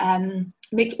things,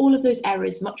 makes all of those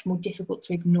errors much more difficult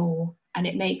to ignore, and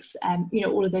it makes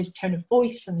all of those tone of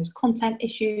voice and those content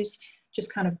issues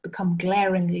just kind of become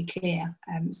glaringly clear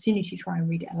as soon as you try and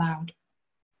read it aloud.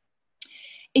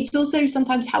 It's also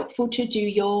sometimes helpful to do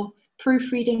your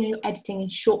proofreading and your editing in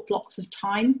short blocks of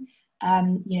time.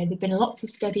 There've been lots of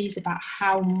studies about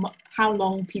how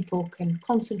long people can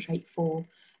concentrate for.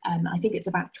 I think it's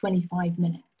about 25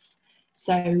 minutes.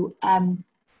 So,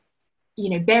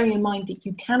 bearing in mind that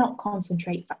you cannot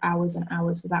concentrate for hours and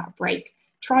hours without a break,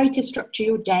 try to structure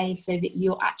your day so that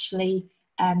you're actually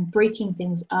breaking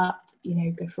things up.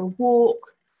 Go for a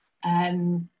walk,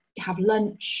 have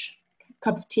lunch,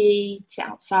 cup of tea, sit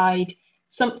outside,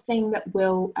 something that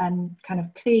will kind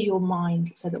of clear your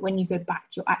mind, so that when you go back,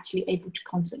 you're actually able to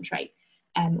concentrate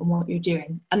on what you're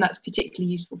doing. And that's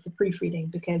particularly useful for proofreading,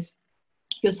 because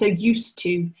you're so used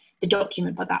to the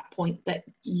document by that point that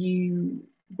you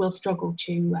will struggle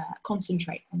to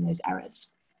concentrate on those errors.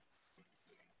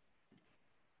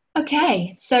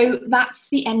 Okay, so that's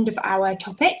the end of our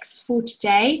topics for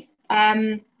today.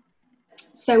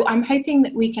 So I'm hoping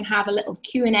that we can have a little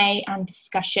Q&A and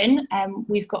discussion.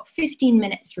 We've got 15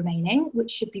 minutes remaining,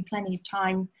 which should be plenty of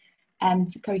time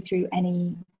to go through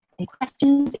any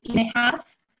questions that you may have.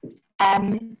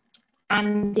 And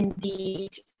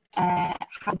indeed have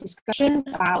a discussion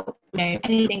about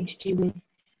anything to do with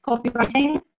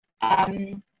copywriting.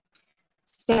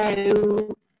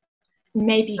 So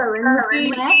maybe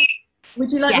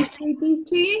would you like me to read these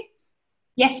to you?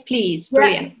 Yes, please.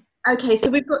 Brilliant. Okay, so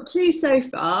we've got 2 so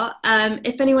far.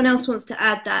 If anyone else wants to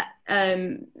add that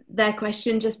their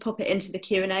question, just pop it into the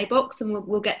Q&A box and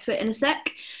we'll get to it in a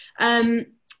sec.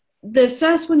 The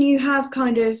first one you have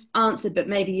kind of answered, but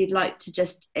maybe you'd like to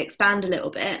just expand a little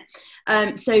bit.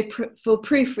 So for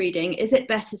proofreading, is it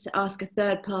better to ask a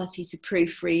third party to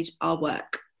proofread our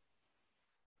work?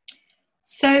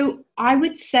 So I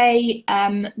would say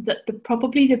that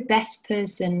probably the best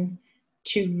person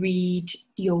to read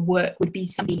your work would be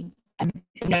somebody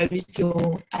who knows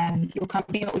your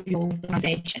company or your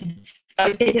organisation. So I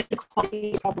would say that the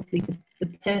colleague is probably the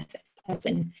perfect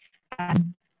person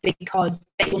because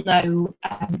they will know,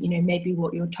 maybe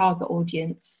what your target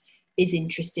audience is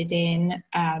interested in.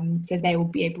 So they will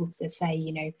be able to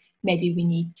say, maybe we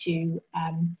need to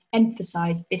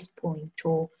emphasise this point,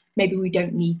 or maybe we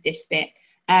don't need this bit.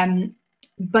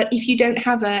 But if you don't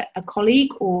have a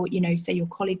colleague, or say your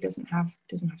colleague doesn't have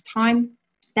time,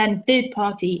 then third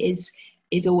party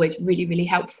is always really, really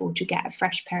helpful to get a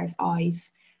fresh pair of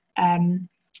eyes. I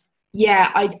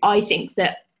think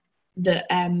that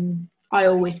I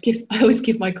always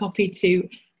give my copy to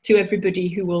everybody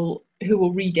who will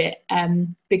read it,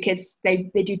 because they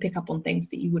do pick up on things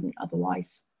that you wouldn't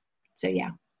otherwise. So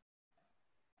yeah.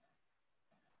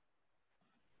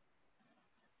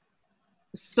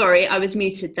 Sorry, I was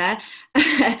muted there.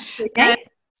 Okay.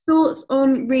 Thoughts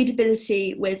on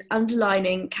readability with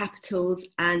underlining, capitals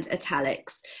and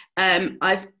italics.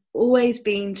 I've always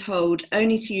been told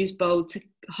only to use bold to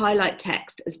highlight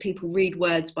text, as people read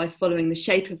words by following the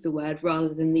shape of the word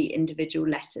rather than the individual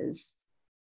letters.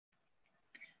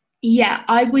 Yeah,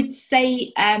 I would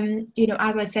say,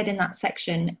 as I said in that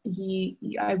section,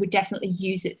 I would definitely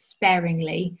use it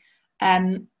sparingly.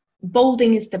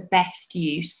 Bolding is the best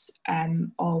use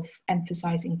of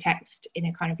emphasizing text in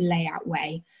a kind of layout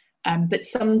way, but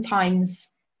sometimes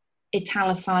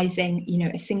italicizing,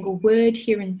 a single word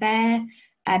here and there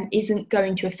isn't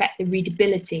going to affect the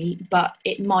readability, but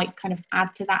it might kind of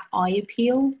add to that eye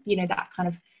appeal, that kind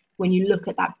of, when you look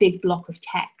at that big block of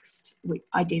text, which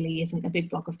ideally isn't a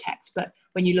big block of text, but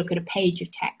when you look at a page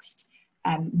of text,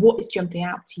 what is jumping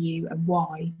out to you and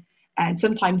why? And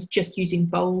sometimes just using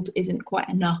bold isn't quite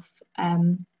enough.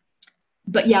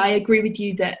 But yeah, I agree with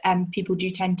you that people do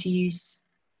use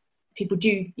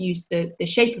the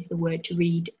shape of the word to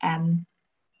read, and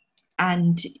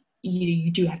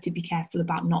you do have to be careful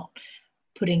about not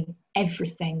putting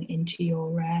everything into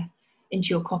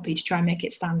your copy to try and make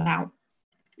it stand out.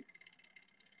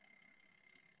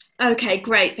 Okay,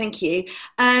 great, thank you.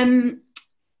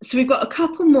 So we've got a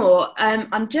couple more.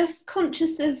 I'm just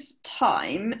conscious of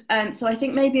time, so I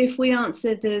think maybe if we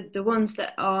answer the ones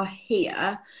that are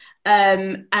here,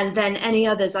 and then any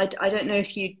others, I don't know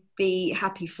if you'd be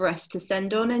happy for us to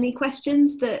send on any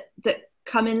questions that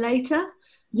come in later.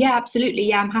 Yeah, absolutely.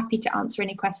 Yeah, I'm happy to answer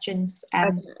any questions.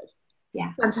 Okay.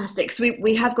 Yeah, fantastic. So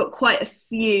we have got quite a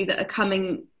few that are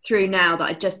coming through now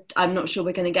that I'm not sure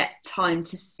we're going to get time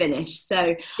to finish.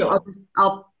 So sure.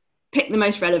 I'll pick the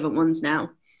most relevant ones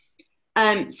now.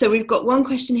 So we've got one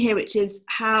question here, which is,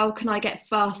 how can I get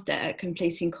faster at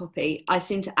completing copy? I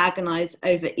seem to agonize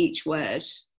over each word.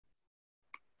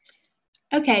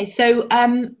 Okay, so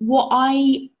how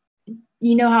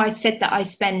I said that I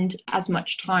spend as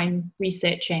much time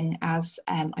researching as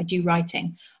I do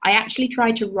writing. I actually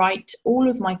try to write all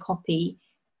of my copy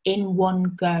in one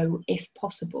go if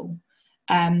possible.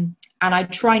 And I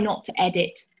try not to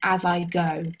edit as I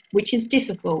go, which is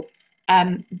difficult.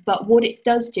 But what it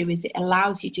does do is it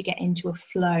allows you to get into a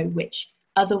flow, which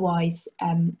otherwise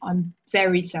I'm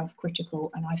very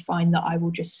self-critical, and I find that I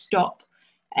will just stop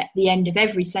at the end of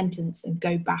every sentence and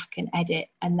go back and edit,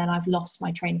 and then I've lost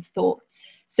my train of thought.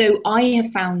 So I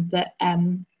have found that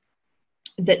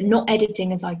that not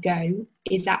editing as I go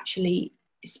is actually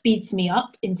speeds me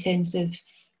up in terms of,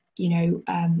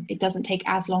 it doesn't take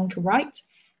as long to write,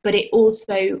 but it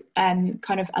also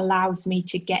kind of allows me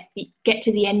to get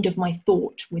to the end of my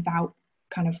thought without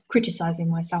kind of criticizing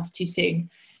myself too soon.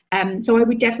 So I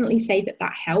would definitely say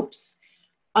that helps.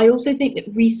 I also think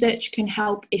that research can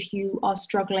help if you are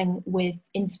struggling with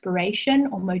inspiration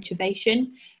or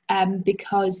motivation,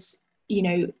 because,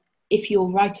 if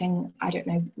you're writing, I don't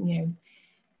know,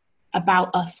 about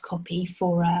us copy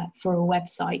for a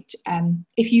website.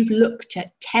 If you've looked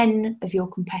at 10 of your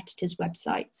competitors'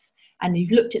 websites and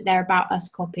you've looked at their about us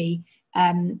copy,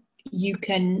 you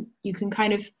can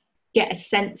kind of get a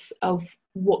sense of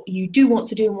what you do want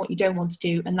to do and what you don't want to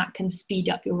do, and that can speed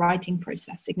up your writing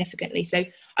process significantly. So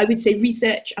I would say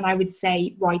research, and I would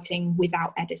say writing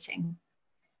without editing,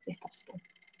 if possible.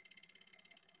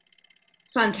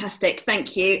 Fantastic,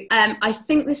 thank you. I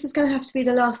think this is going to have to be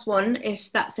the last one, if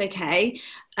that's okay.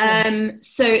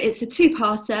 So it's a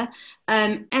two-parter.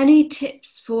 Any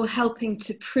tips for helping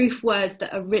to proof words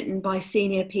that are written by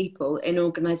senior people in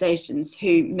organisations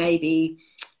who maybe,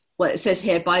 well, it says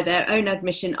here, by their own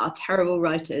admission, are terrible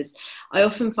writers? I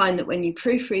often find that when you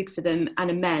proofread for them and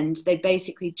amend, they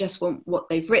basically just want what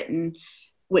they've written,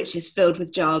 which is filled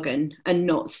with jargon and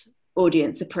not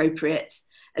audience appropriate.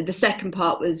 The second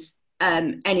part was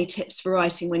any tips for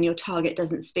writing when your target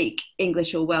doesn't speak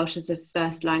English or Welsh as a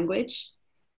first language?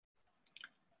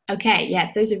 Okay,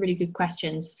 yeah, those are really good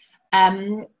questions.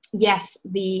 Yes,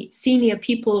 the senior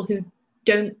people who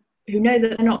know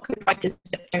that they're not good writers,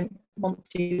 don't want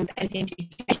to do anything to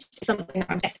education, is something that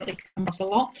I've definitely come across a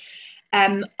lot.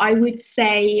 I would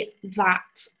say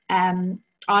that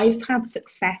I've had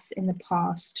success in the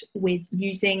past with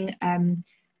using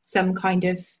some kind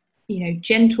of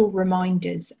gentle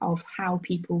reminders of how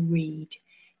people read.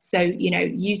 So,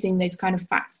 using those kind of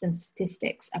facts and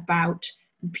statistics about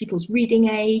people's reading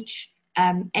age,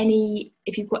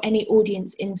 if you've got any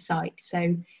audience insight.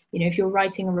 So, if you're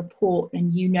writing a report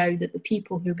and you know that the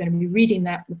people who are going to be reading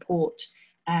that report,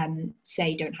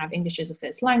 say, don't have English as a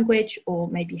first language, or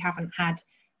maybe haven't had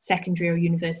secondary or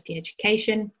university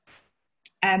education,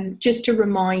 just to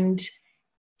remind,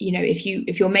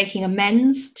 if you're making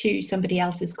amends to somebody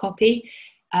else's copy,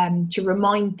 to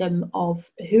remind them of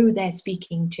who they're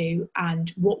speaking to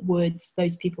and what words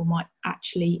those people might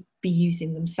actually be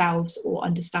using themselves or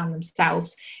understand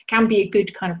themselves, can be a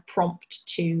good kind of prompt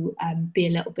to be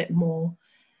a little bit more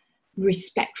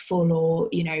respectful, or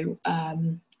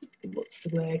what's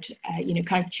the word,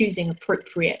 kind of choosing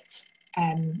appropriate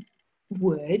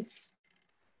words.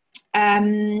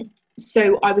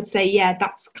 So I would say, yeah,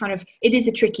 that's kind of, it is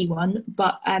a tricky one,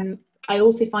 but I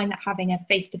also find that having a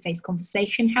face-to-face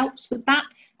conversation helps with that.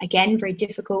 Again, very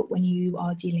difficult when you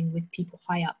are dealing with people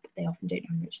high up. They often don't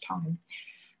have much time.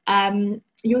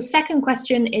 Your second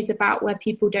question is about where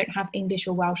people don't have English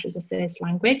or Welsh as a first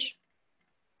language.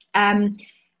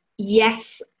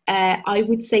 Yes, I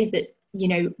would say that,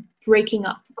 breaking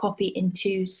up copy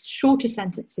into shorter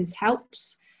sentences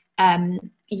helps.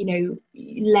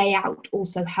 Layout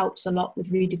also helps a lot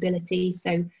with readability.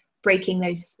 So breaking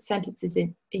those sentences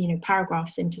in,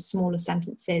 paragraphs into smaller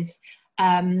sentences,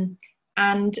 and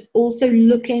also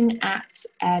looking at,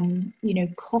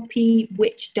 copy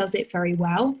which does it very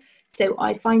well. So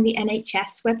I find the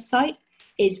NHS website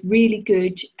is really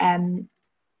good.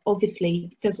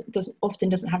 Obviously, often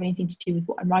doesn't have anything to do with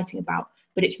what I'm writing about,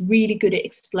 but it's really good at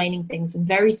explaining things in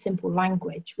very simple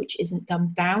language, which isn't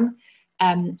dumbed down.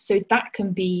 So it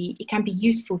can be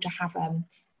useful to have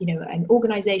an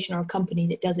organization or a company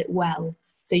that does it well,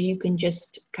 so you can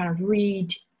just kind of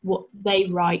read what they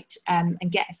write and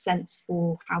get a sense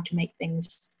for how to make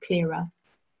things clearer.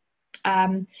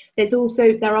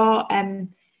 There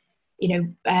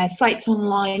are sites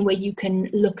online where you can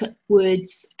look at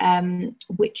words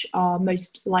which are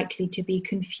most likely to be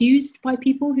confused by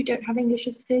people who don't have English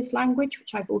as a first language,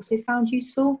 which I've also found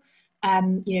useful.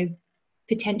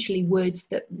 Potentially words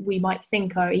that we might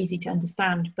think are easy to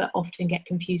understand, but often get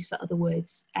confused for other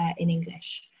words in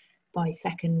English by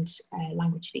second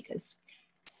language speakers.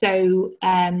 So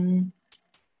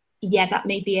yeah, that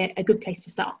may be a good place to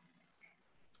start.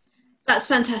 That's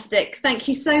fantastic. Thank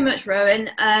you so much, Rowan.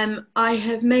 I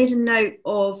have made a note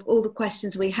of all the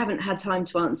questions we haven't had time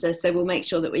to answer, so we'll make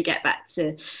sure that we get back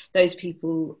to those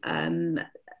people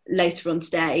later on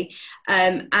today.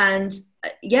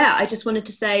 Yeah, I just wanted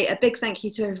to say a big thank you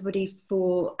to everybody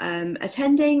for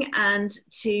attending, and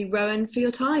to Rowan for your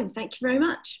time. Thank you very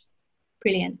much.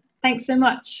 Brilliant. Thanks so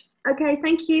much. Okay,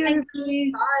 thank you. Thank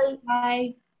you. Bye.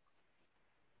 Bye.